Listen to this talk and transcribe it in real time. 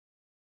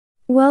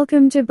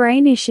Welcome to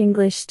Brainish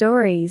English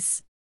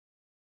Stories.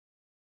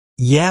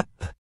 Yep,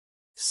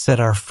 said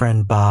our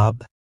friend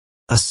Bob,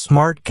 a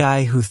smart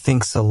guy who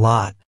thinks a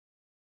lot,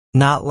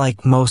 not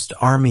like most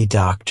army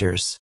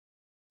doctors.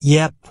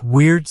 Yep,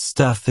 weird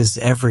stuff is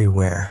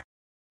everywhere.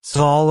 It's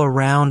all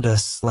around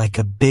us like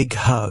a big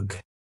hug.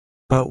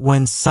 But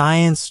when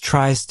science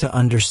tries to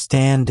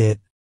understand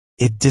it,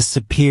 it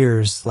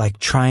disappears like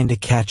trying to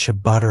catch a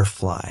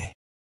butterfly.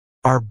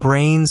 Our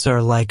brains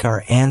are like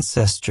our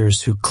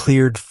ancestors who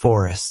cleared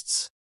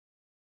forests.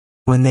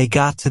 When they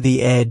got to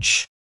the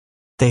edge,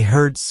 they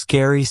heard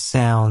scary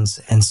sounds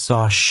and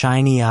saw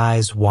shiny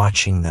eyes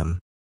watching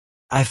them.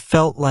 I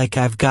felt like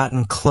I've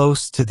gotten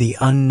close to the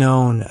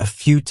unknown a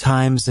few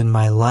times in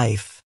my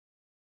life,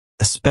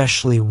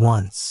 especially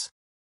once.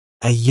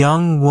 A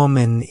young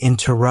woman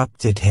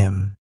interrupted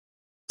him.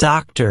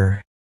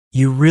 "Doctor,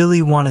 you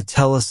really want to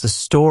tell us a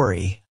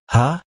story,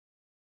 huh?"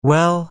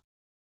 "Well,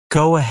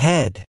 go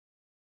ahead."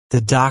 The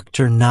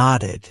doctor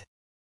nodded.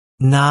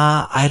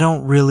 "Nah, I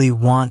don't really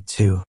want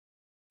to.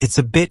 It's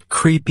a bit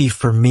creepy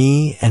for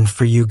me and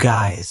for you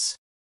guys.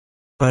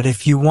 But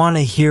if you want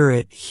to hear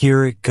it,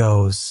 here it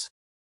goes.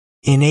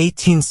 In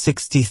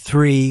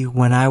 1863,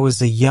 when I was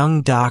a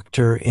young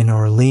doctor in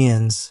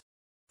Orleans,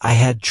 I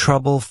had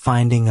trouble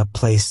finding a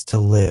place to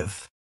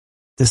live.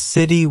 The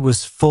city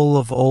was full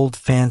of old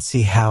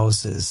fancy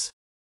houses,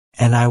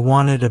 and I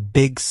wanted a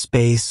big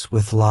space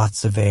with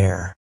lots of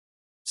air.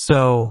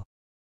 So,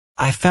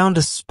 I found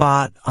a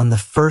spot on the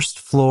first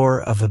floor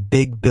of a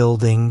big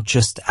building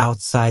just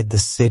outside the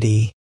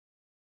city,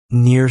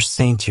 near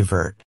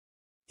Saint-Hubert.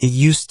 It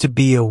used to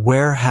be a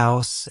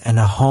warehouse and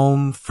a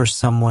home for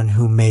someone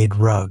who made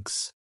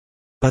rugs.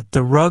 But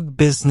the rug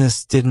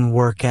business didn't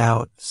work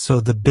out, so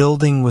the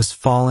building was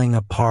falling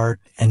apart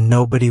and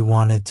nobody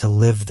wanted to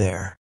live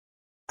there.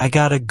 I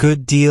got a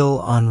good deal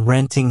on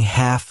renting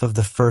half of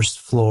the first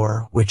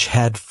floor, which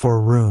had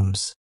 4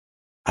 rooms.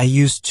 I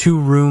used 2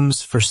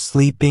 rooms for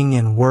sleeping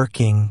and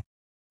working,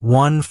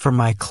 1 for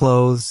my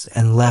clothes,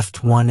 and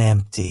left 1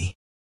 empty.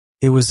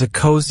 It was a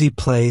cozy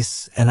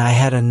place, and I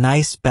had a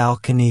nice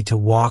balcony to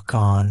walk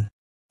on,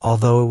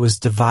 although it was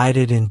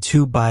divided in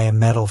 2 by a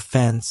metal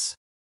fence,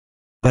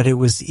 but it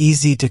was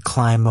easy to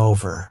climb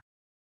over.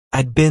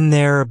 I'd been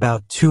there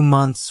about 2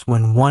 months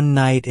when one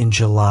night in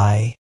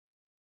July,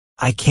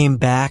 I came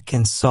back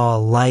and saw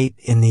a light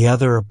in the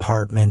other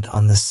apartment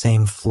on the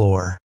same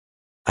floor.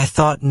 I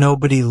thought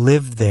nobody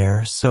lived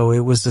there, so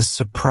it was a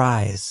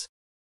surprise.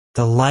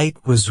 The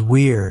light was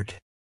weird.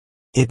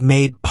 It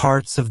made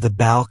parts of the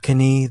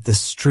balcony, the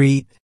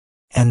street,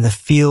 and the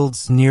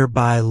fields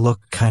nearby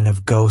look kind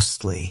of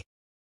ghostly.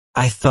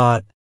 I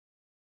thought,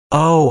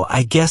 oh,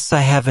 I guess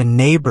I have a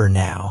neighbor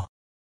now.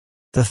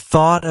 The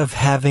thought of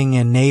having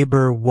a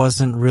neighbor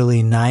wasn't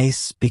really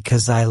nice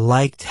because I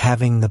liked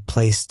having the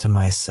place to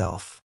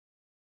myself.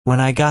 When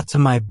I got to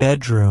my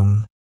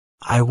bedroom,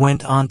 I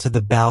went onto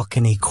the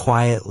balcony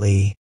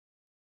quietly,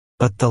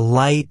 but the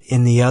light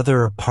in the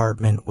other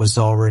apartment was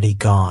already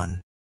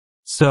gone.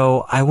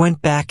 So I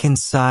went back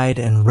inside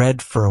and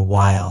read for a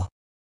while.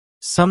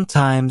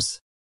 Sometimes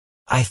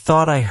I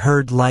thought I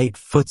heard light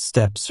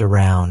footsteps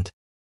around,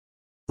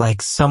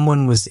 like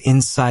someone was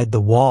inside the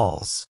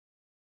walls.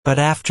 But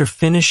after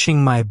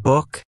finishing my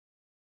book,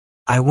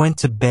 I went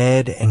to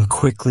bed and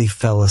quickly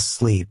fell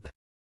asleep.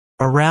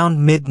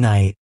 Around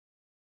midnight,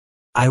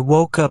 I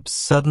woke up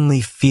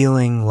suddenly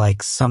feeling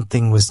like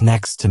something was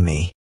next to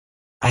me.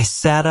 I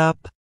sat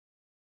up,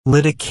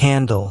 lit a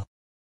candle,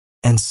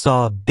 and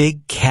saw a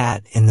big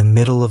cat in the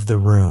middle of the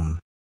room.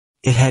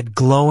 It had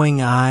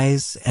glowing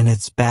eyes and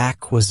its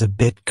back was a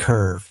bit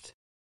curved.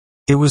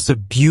 It was a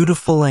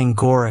beautiful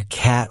Angora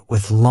cat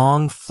with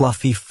long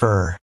fluffy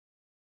fur,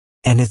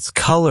 and its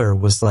color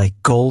was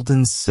like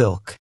golden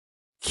silk.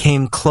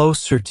 Came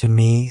closer to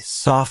me,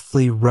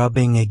 softly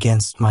rubbing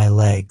against my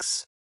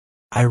legs.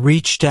 I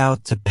reached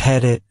out to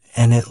pet it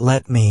and it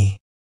let me.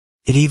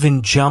 It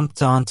even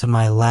jumped onto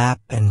my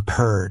lap and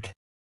purred.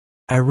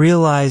 I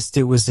realized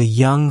it was a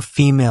young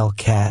female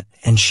cat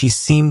and she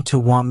seemed to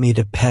want me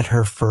to pet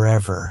her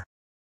forever.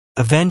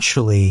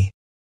 Eventually,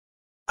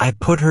 I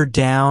put her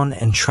down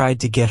and tried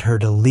to get her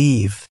to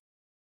leave,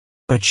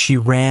 but she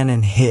ran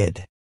and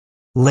hid.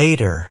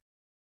 Later,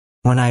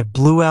 when I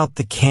blew out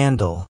the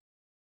candle,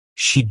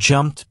 she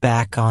jumped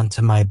back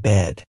onto my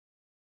bed.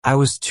 I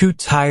was too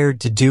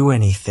tired to do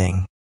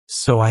anything,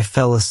 so I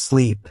fell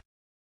asleep.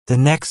 The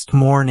next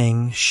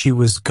morning, she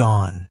was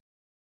gone.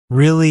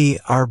 Really,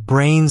 our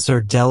brains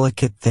are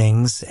delicate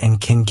things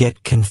and can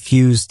get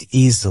confused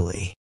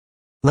easily.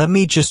 Let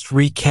me just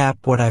recap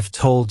what I've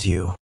told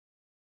you.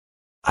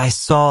 I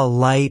saw a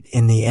light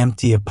in the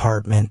empty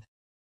apartment,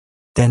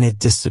 then it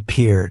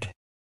disappeared.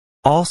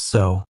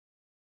 Also,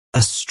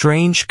 a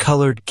strange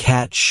colored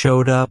cat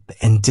showed up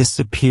and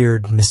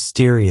disappeared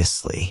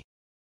mysteriously.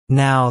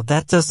 Now,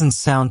 that doesn't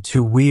sound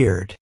too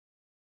weird,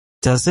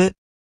 does it?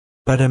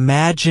 But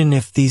imagine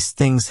if these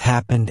things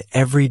happened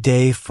every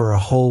day for a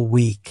whole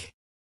week,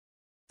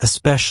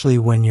 especially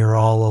when you're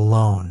all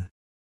alone.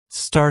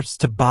 starts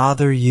to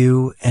bother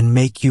you and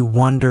make you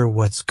wonder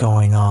what's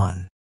going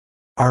on.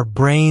 Our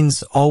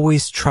brains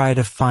always try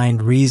to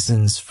find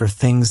reasons for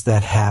things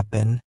that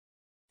happen,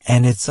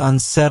 and it's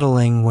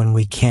unsettling when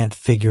we can't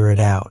figure it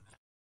out.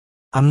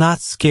 I'm not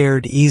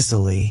scared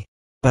easily,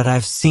 but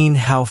I've seen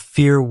how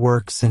fear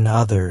works in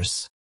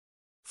others,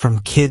 from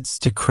kids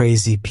to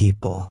crazy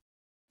people.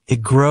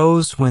 It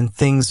grows when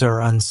things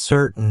are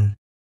uncertain,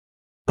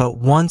 but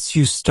once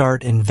you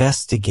start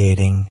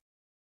investigating,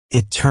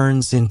 it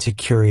turns into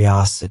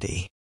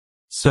curiosity.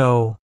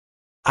 So,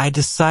 I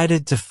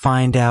decided to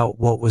find out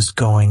what was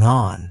going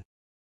on.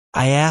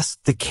 I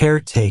asked the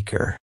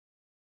caretaker,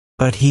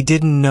 but he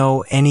didn't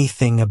know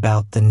anything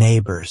about the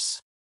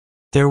neighbors.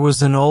 There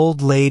was an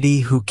old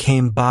lady who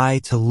came by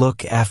to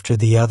look after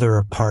the other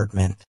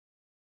apartment,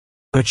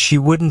 but she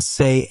wouldn't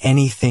say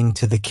anything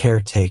to the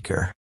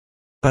caretaker.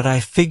 But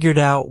I figured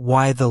out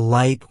why the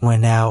light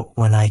went out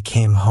when I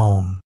came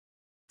home.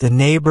 The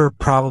neighbor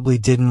probably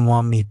didn't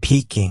want me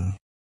peeking,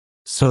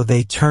 so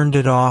they turned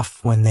it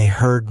off when they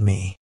heard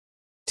me.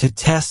 To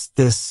test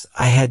this,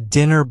 I had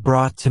dinner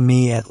brought to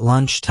me at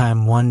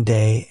lunchtime one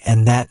day,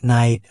 and that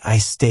night I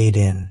stayed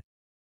in.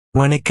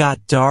 When it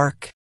got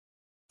dark,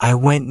 I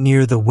went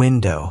near the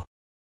window.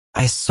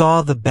 I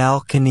saw the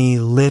balcony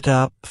lit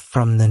up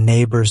from the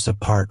neighbor's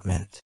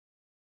apartment.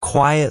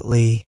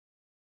 Quietly,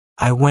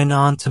 I went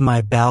onto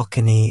my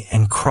balcony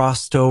and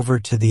crossed over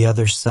to the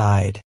other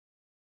side,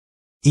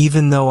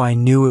 even though I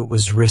knew it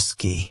was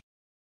risky.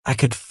 I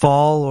could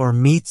fall or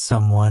meet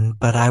someone,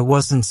 but I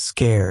wasn't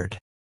scared.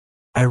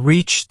 I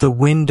reached the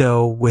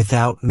window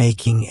without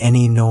making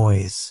any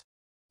noise.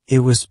 It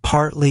was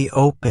partly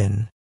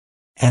open,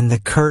 and the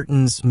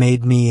curtains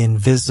made me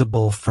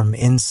invisible from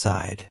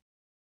inside.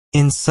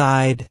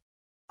 Inside,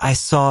 I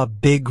saw a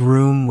big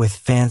room with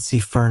fancy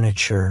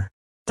furniture,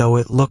 though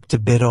it looked a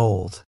bit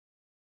old.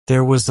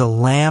 There was a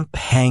lamp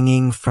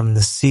hanging from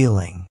the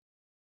ceiling.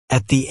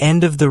 At the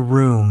end of the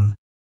room,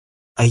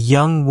 a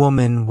young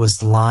woman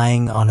was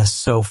lying on a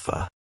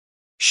sofa.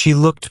 She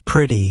looked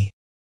pretty,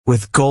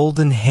 with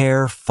golden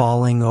hair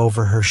falling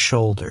over her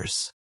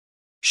shoulders.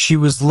 She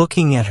was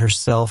looking at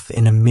herself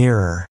in a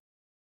mirror,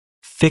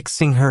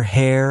 fixing her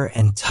hair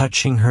and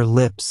touching her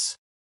lips,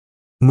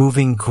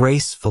 moving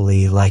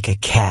gracefully like a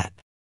cat.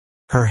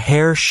 Her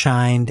hair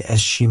shined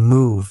as she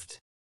moved.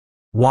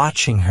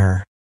 Watching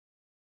her,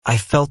 I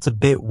felt a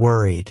bit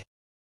worried,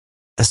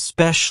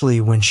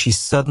 especially when she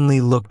suddenly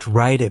looked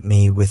right at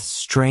me with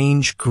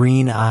strange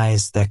green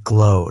eyes that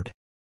glowed.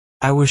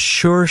 I was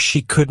sure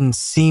she couldn't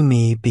see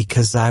me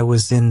because I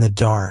was in the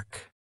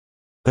dark,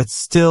 but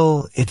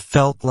still it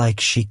felt like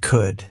she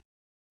could.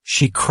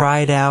 She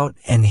cried out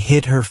and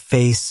hid her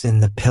face in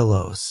the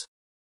pillows.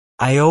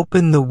 I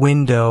opened the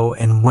window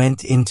and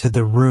went into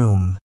the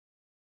room,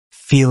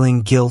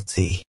 feeling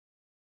guilty.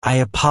 I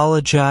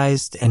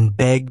apologized and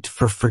begged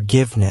for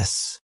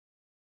forgiveness,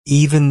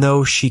 even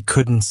though she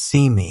couldn't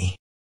see me.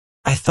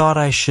 I thought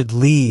I should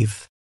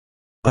leave,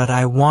 but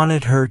I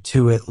wanted her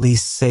to at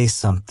least say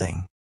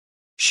something.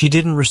 She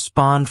didn't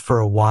respond for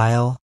a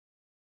while,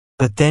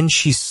 but then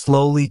she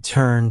slowly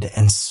turned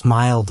and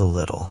smiled a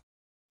little.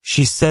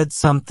 She said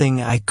something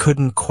I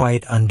couldn't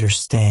quite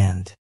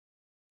understand.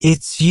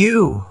 "It's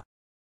you!"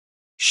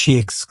 she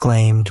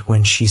exclaimed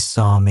when she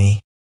saw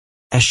me.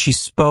 As she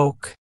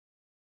spoke,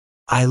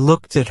 I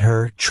looked at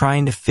her,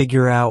 trying to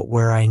figure out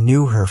where I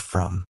knew her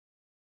from.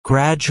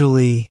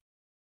 Gradually,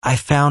 I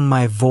found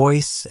my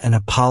voice and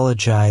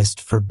apologized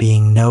for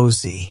being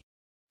nosy.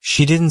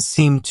 She didn't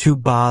seem too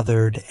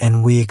bothered,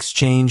 and we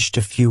exchanged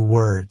a few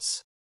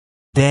words.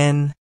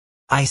 Then,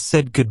 I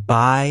said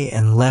goodbye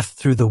and left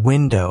through the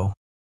window,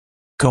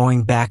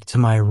 going back to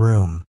my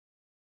room.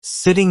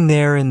 Sitting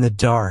there in the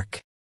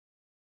dark,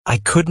 I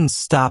couldn't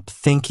stop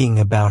thinking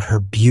about her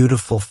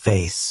beautiful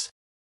face.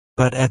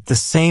 But at the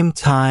same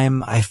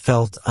time I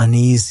felt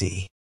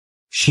uneasy.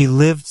 She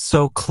lived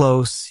so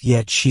close,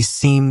 yet she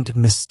seemed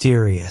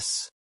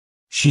mysterious.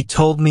 She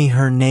told me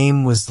her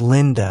name was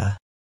Linda,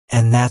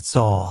 and that's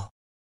all.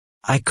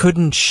 I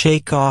couldn't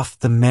shake off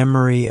the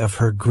memory of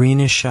her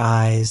greenish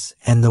eyes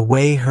and the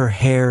way her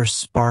hair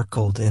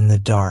sparkled in the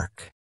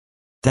dark.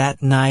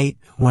 That night,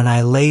 when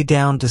I lay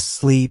down to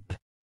sleep,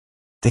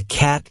 the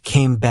cat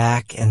came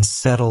back and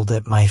settled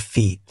at my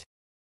feet.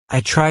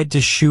 I tried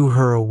to shoo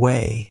her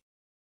away,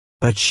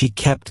 but she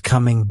kept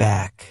coming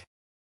back.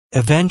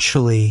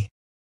 Eventually,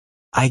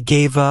 I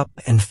gave up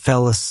and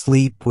fell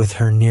asleep with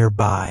her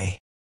nearby.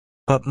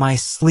 But my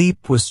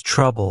sleep was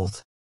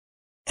troubled,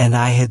 and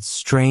I had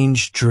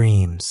strange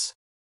dreams.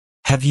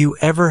 Have you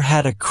ever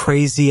had a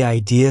crazy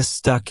idea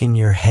stuck in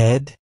your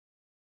head,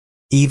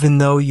 even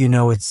though you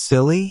know it's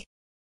silly?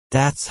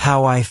 That's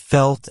how I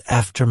felt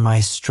after my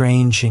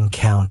strange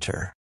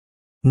encounter.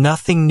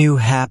 Nothing new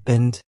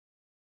happened,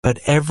 but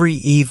every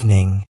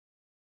evening,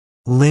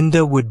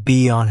 Linda would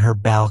be on her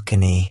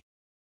balcony,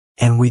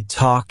 and we'd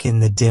talk in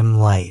the dim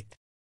light.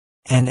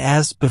 And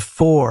as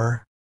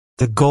before,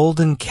 the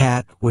golden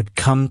cat would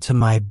come to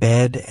my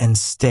bed and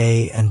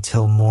stay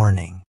until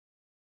morning.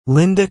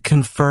 Linda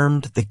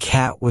confirmed the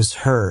cat was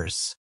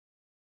hers,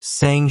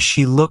 saying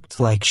she looked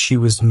like she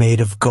was made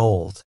of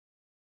gold.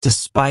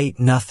 Despite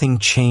nothing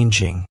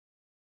changing,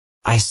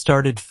 I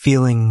started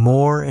feeling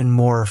more and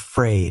more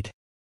afraid,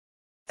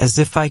 as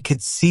if I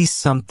could see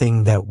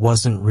something that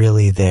wasn't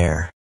really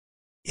there.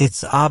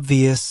 It's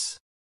obvious,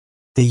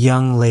 the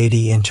young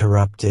lady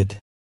interrupted.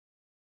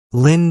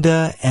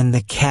 Linda and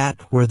the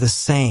cat were the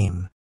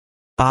same.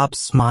 Bob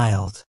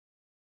smiled.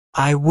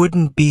 I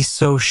wouldn't be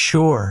so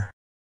sure,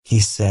 he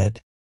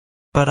said.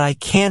 But I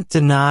can't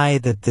deny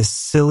that this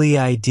silly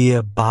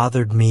idea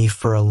bothered me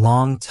for a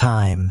long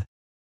time,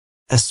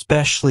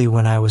 especially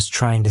when I was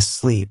trying to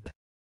sleep.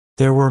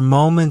 There were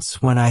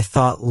moments when I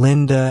thought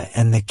Linda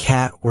and the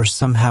cat were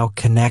somehow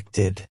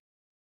connected,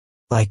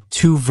 like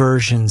two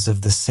versions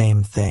of the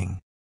same thing.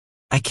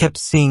 I kept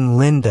seeing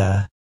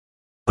Linda,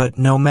 but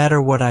no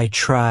matter what I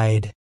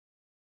tried,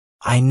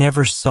 I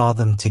never saw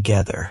them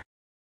together.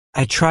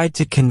 I tried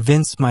to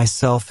convince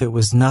myself it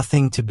was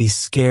nothing to be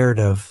scared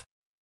of,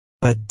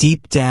 but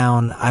deep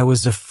down I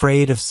was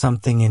afraid of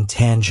something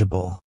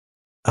intangible,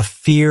 a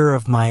fear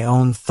of my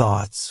own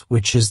thoughts,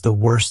 which is the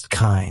worst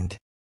kind.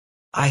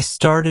 I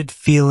started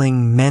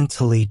feeling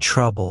mentally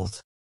troubled.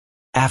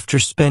 After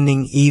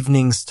spending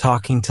evenings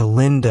talking to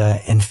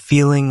Linda and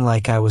feeling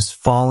like I was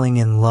falling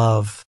in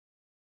love,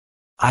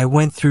 I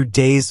went through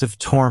days of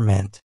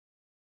torment,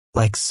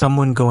 like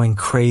someone going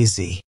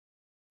crazy.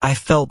 I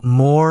felt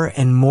more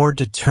and more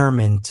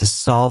determined to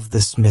solve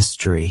this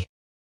mystery,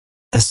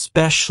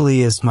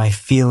 especially as my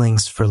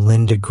feelings for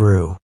Linda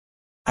grew.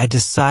 I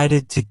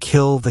decided to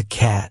kill the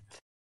cat.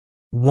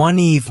 One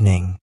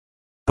evening,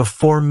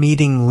 before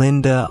meeting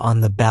Linda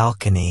on the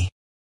balcony,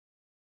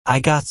 I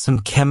got some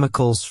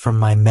chemicals from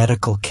my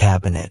medical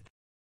cabinet.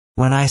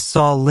 When I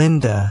saw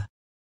Linda,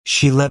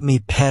 she let me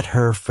pet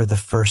her for the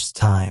first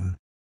time.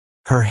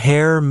 Her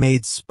hair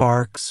made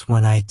sparks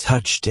when I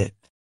touched it.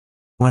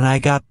 When I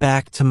got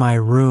back to my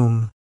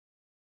room,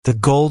 the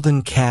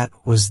golden cat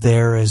was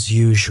there as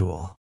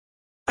usual.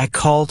 I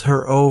called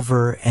her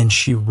over and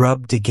she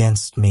rubbed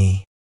against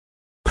me,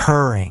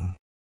 purring.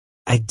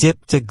 I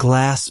dipped a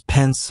glass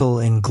pencil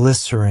in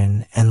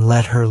glycerin and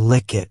let her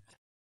lick it.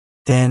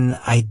 Then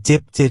I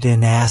dipped it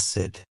in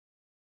acid.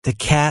 The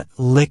cat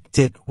licked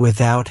it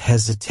without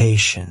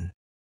hesitation.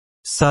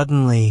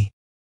 Suddenly,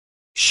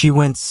 she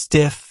went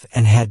stiff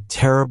and had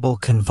terrible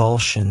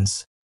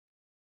convulsions,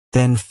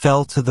 then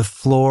fell to the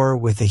floor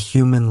with a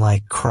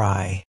human-like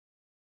cry.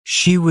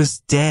 She was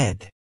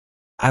dead.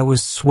 I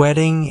was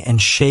sweating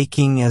and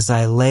shaking as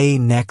I lay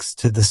next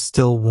to the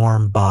still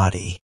warm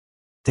body.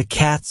 The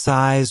cat's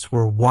eyes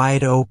were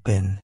wide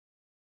open,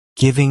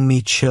 giving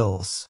me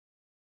chills.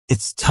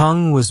 Its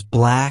tongue was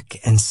black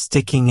and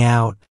sticking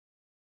out,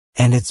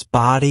 and its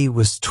body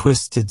was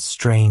twisted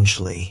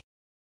strangely.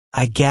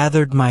 I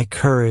gathered my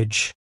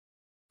courage,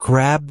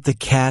 grabbed the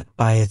cat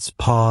by its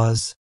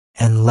paws,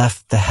 and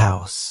left the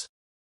house.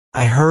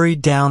 I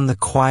hurried down the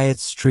quiet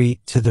street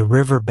to the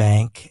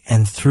riverbank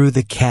and threw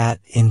the cat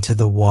into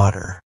the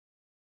water.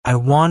 I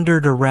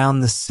wandered around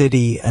the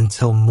city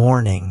until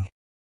morning,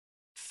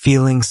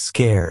 feeling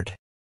scared.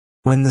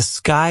 When the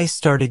sky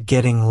started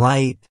getting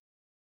light,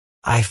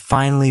 I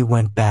finally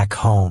went back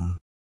home.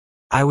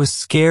 I was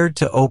scared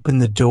to open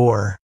the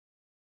door,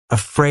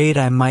 afraid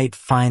I might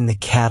find the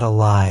cat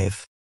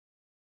alive,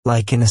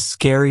 like in a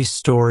scary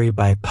story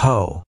by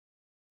Poe.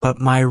 But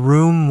my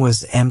room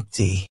was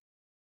empty.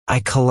 I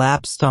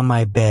collapsed on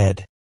my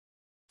bed,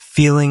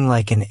 feeling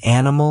like an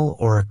animal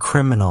or a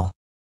criminal,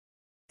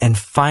 and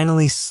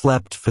finally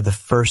slept for the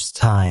first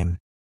time,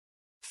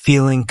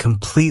 feeling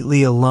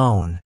completely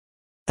alone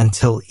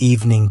until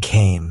evening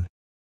came.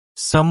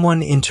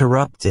 Someone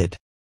interrupted,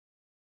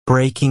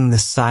 breaking the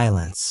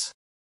silence.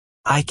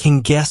 I can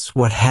guess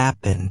what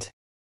happened.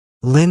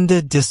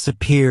 Linda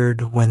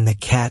disappeared when the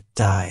cat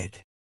died.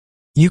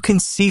 You can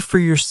see for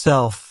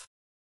yourself,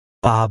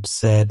 Bob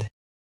said.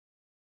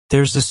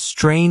 There's a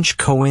strange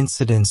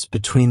coincidence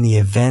between the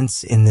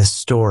events in this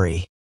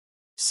story,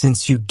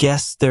 since you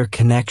guessed their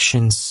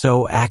connections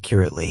so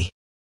accurately.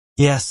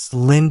 Yes,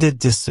 Linda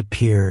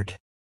disappeared.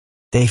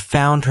 They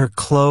found her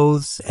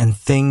clothes and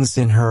things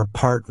in her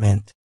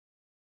apartment,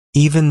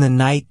 even the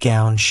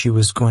nightgown she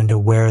was going to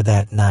wear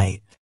that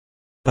night.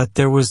 But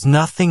there was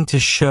nothing to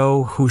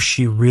show who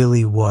she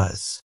really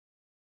was.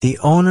 The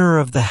owner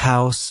of the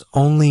house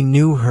only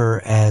knew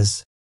her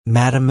as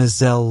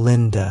Mademoiselle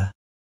Linda,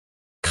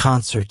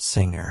 concert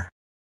singer.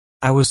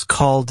 I was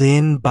called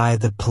in by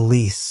the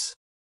police.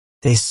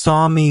 They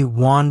saw me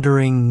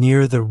wandering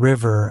near the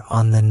river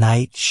on the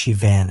night she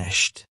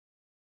vanished.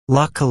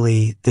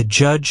 Luckily, the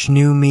judge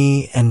knew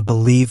me and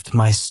believed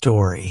my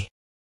story.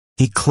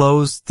 He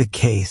closed the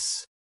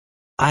case.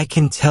 I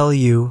can tell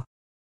you,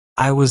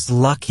 I was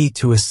lucky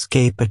to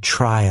escape a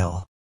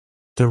trial.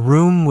 The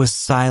room was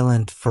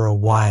silent for a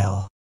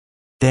while.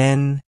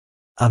 Then,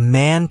 a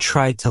man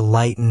tried to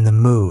lighten the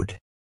mood.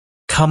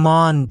 Come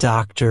on,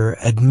 doctor,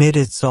 admit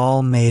it's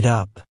all made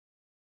up.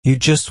 You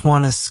just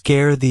want to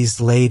scare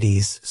these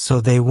ladies so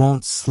they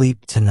won't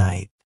sleep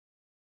tonight.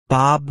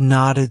 Bob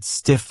nodded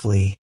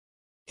stiffly,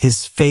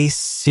 his face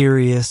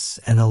serious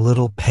and a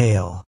little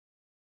pale.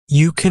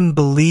 You can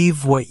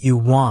believe what you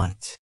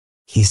want,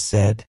 he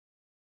said.